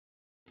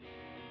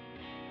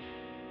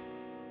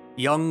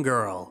Young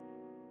girl.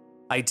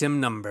 Item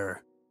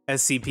number,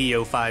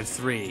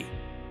 SCP-053.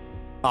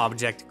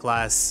 Object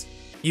class,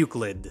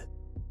 Euclid.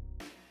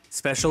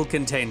 Special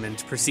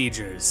containment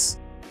procedures.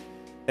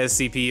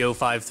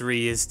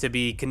 SCP-053 is to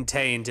be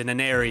contained in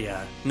an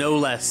area no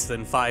less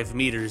than 5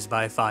 meters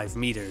by 5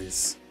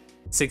 meters,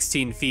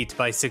 16 feet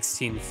by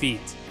 16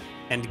 feet,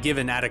 and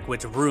given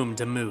adequate room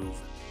to move.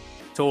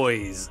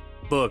 Toys,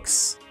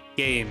 books,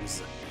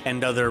 games,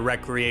 and other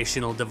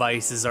recreational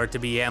devices are to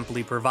be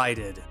amply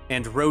provided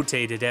and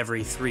rotated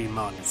every 3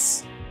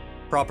 months.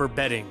 Proper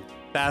bedding,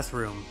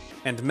 bathroom,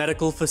 and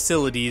medical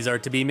facilities are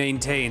to be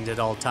maintained at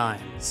all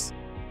times.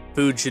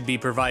 Food should be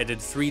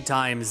provided 3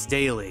 times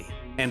daily,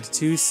 and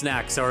 2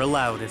 snacks are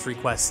allowed if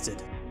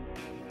requested.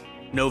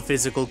 No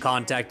physical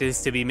contact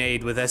is to be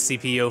made with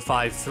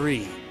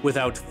SCP-053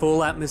 without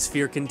full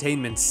atmosphere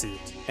containment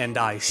suit and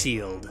eye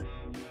shield.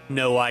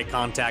 No eye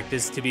contact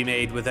is to be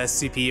made with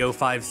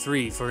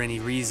SCP-053 for any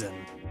reason.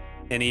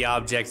 Any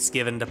objects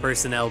given to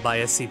personnel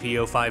by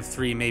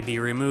SCP-053 may be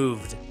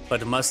removed,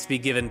 but must be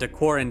given to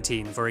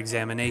quarantine for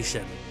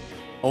examination.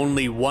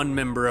 Only 1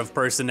 member of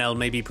personnel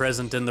may be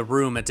present in the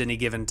room at any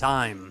given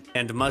time,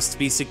 and must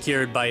be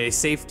secured by a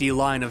safety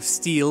line of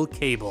steel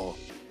cable.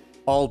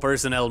 All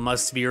personnel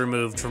must be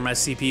removed from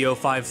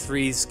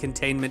SCP-053's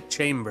containment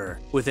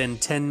chamber within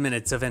 10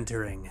 minutes of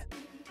entering.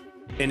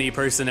 Any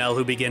personnel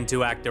who begin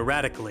to act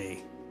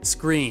erratically,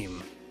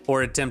 scream,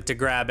 or attempt to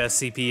grab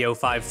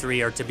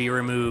SCP-053 are to be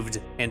removed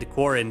and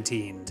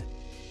quarantined.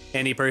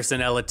 Any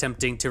personnel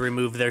attempting to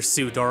remove their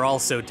suit are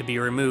also to be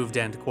removed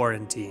and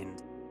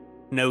quarantined.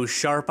 No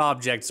sharp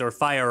objects or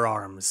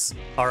firearms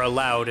are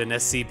allowed in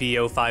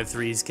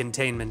SCP-053's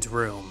containment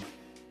room.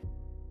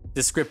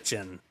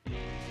 Description: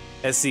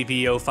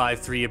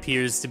 SCP-053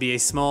 appears to be a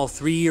small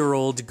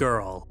 3-year-old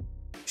girl.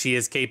 She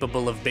is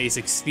capable of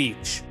basic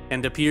speech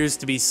and appears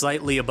to be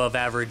slightly above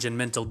average in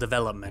mental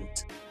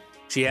development.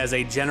 She has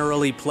a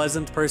generally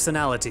pleasant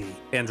personality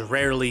and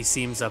rarely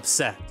seems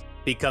upset,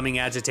 becoming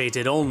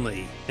agitated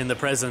only in the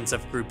presence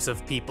of groups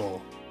of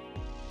people.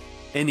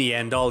 Any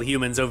and all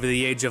humans over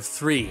the age of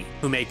 3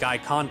 who make eye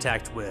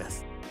contact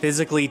with,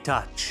 physically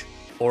touch,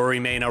 or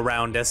remain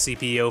around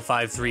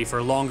SCP-053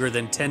 for longer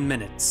than 10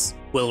 minutes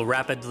will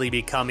rapidly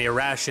become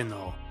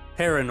irrational,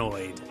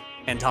 paranoid,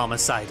 and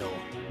homicidal.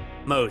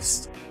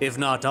 Most, if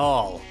not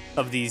all,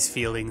 of these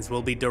feelings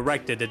will be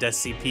directed at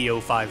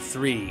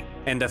SCP-053,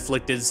 and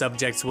afflicted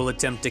subjects will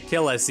attempt to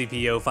kill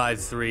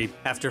SCP-053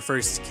 after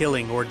first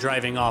killing or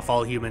driving off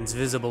all humans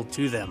visible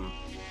to them.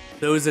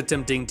 Those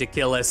attempting to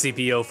kill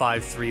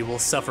SCP-053 will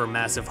suffer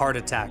massive heart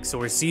attacks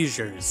or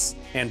seizures,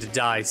 and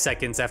die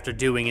seconds after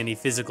doing any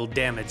physical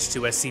damage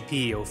to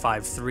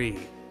SCP-053.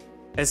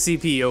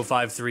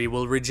 SCP-053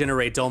 will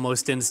regenerate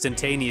almost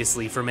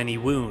instantaneously from any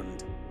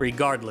wound,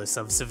 regardless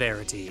of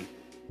severity.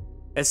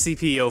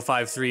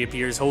 SCP-053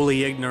 appears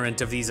wholly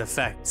ignorant of these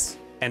effects,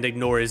 and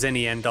ignores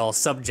any and all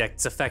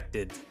subjects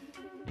affected.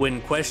 When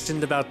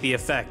questioned about the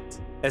effect,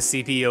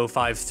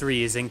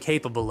 SCP-053 is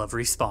incapable of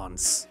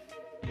response.